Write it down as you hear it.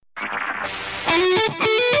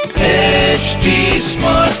HD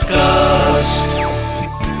Smartcast.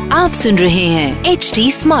 आप सुन रहे हैं HD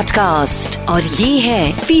Smartcast और ये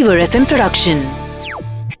है फीवर FM प्रोडक्शन।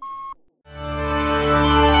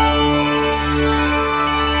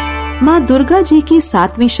 माँ दुर्गा जी की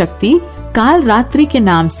 7वीं शक्ति कालरात्रि के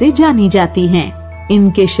नाम से जानी जाती हैं।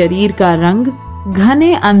 इनके शरीर का रंग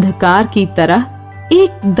घने अंधकार की तरह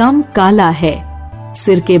एकदम काला है।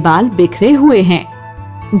 सिर के बाल बिखरे हुए हैं।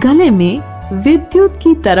 गले में विद्युत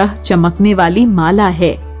की तरह चमकने वाली माला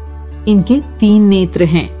है। इनके 3 नेत्र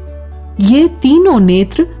हैं। ये तीनों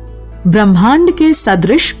नेत्र ब्रह्मांड के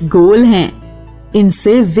सदृश गोल हैं।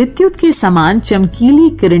 इनसे विद्युत के समान चमकीली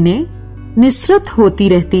किरणें निसृत होती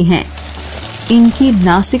रहती हैं। इनकी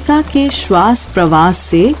नासिका के श्वास प्रवास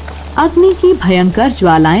से अग्नि की भयंकर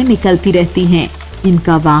ज्वालाएं निकलती रहती हैं।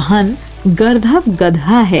 इनका वाहन गर्दभ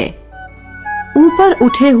गधा है। ऊपर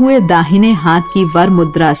उठे हुए दाहिने हाथ की वर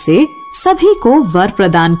मुद्रा से सभी को वर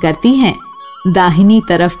प्रदान करती हैं। दाहिनी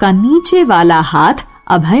तरफ का नीचे वाला हाथ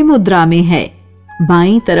अभय मुद्रा में है।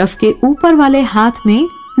 बाईं तरफ के ऊपर वाले हाथ में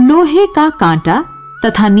लोहे का कांटा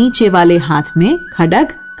तथा नीचे वाले हाथ में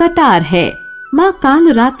खड्ग कटार है। माँ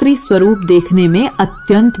कालरात्रि स्वरूप देखने में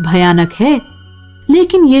अत्यंत भयानक है,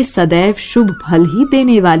 लेकिन ये सदैव शुभ फल ही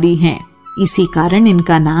देने वाली हैं। इसी कारण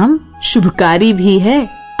इनका नाम शुभकारी भी है।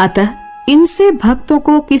 अतः इनसे भक्तों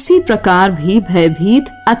को किसी प्रकार भी भयभीत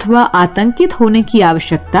अथवा आतंकित होने की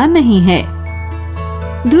आवश्यकता नहीं है।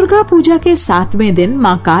 दुर्गा पूजा के 7वें दिन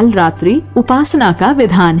माँ कालरात्रि उपासना का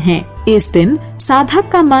विधान है। इस दिन साधक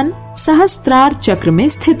का मन सहस्त्रार चक्र में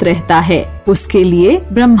स्थित रहता है। उसके लिए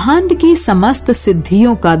ब्रह्मांड की समस्त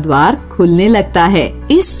सिद्धियों का द्वार खुलने लगता है।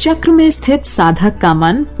 इस चक्र में स्थित साधक का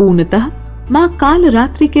मन पूर्णतः माँ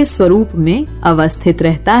कालरात्रि के स्वरूप में अवस्थित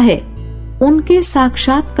रहता है। उनके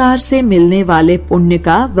साक्षात्कार से मिलने वाले पुण्य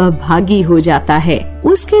का वह भागी हो जाता है।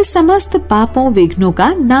 उसके समस्त पापों विघ्नों का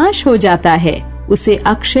नाश हो जाता है। उसे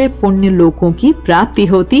अक्षय पुण्य लोकों की प्राप्ति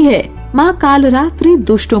होती है। माँ कालरात्रि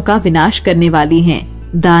दुष्टों का विनाश करने वाली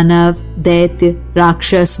हैं। दानव, दैत्य,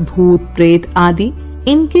 राक्षस, भूत, प्रेत आदि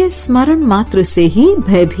इनके स्मरण मात्र से ही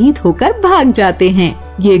भयभीत होकर भाग जाते हैं।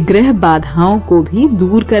 ये ग्रह बाधाओं को भी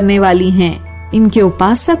दूर करने वाली हैं। इनके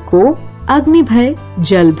उपासक को अग्नि भय,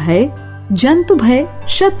 जल भय, जंतु भय,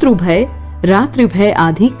 शत्रु भय, रात्रि भय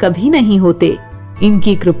आदि कभी नहीं होते।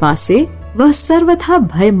 इनकी कृपा से वह सर्वथा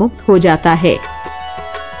भय मुक्त हो जाता है।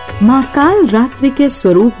 माँ कालरात्रि के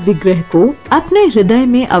स्वरूप विग्रह को अपने हृदय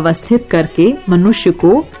में अवस्थित करके मनुष्य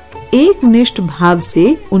को एक निष्ठ भाव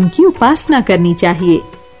से उनकी उपासना करनी चाहिए।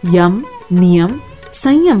 यम, नियम,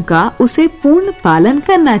 संयम का उसे पूर्ण पालन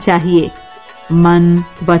करना चाहिए। मन,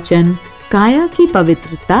 वचन, काया की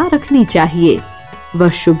पवित्रता रखनी चाहिए। वह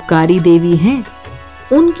शुभकारी देवी हैं।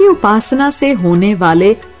 उनकी उपासना से होने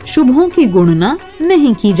वाले शुभों की गणना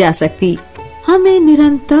नहीं की जा सकती। हमें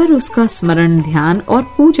निरंतर उसका स्मरण, ध्यान और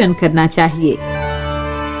पूजन करना चाहिए।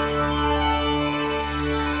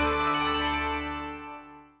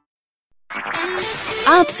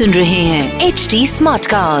 आप सुन रहे हैं HD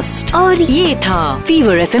Smartcast और ये था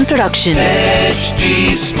fever FM production. HD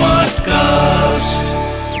Smartcast.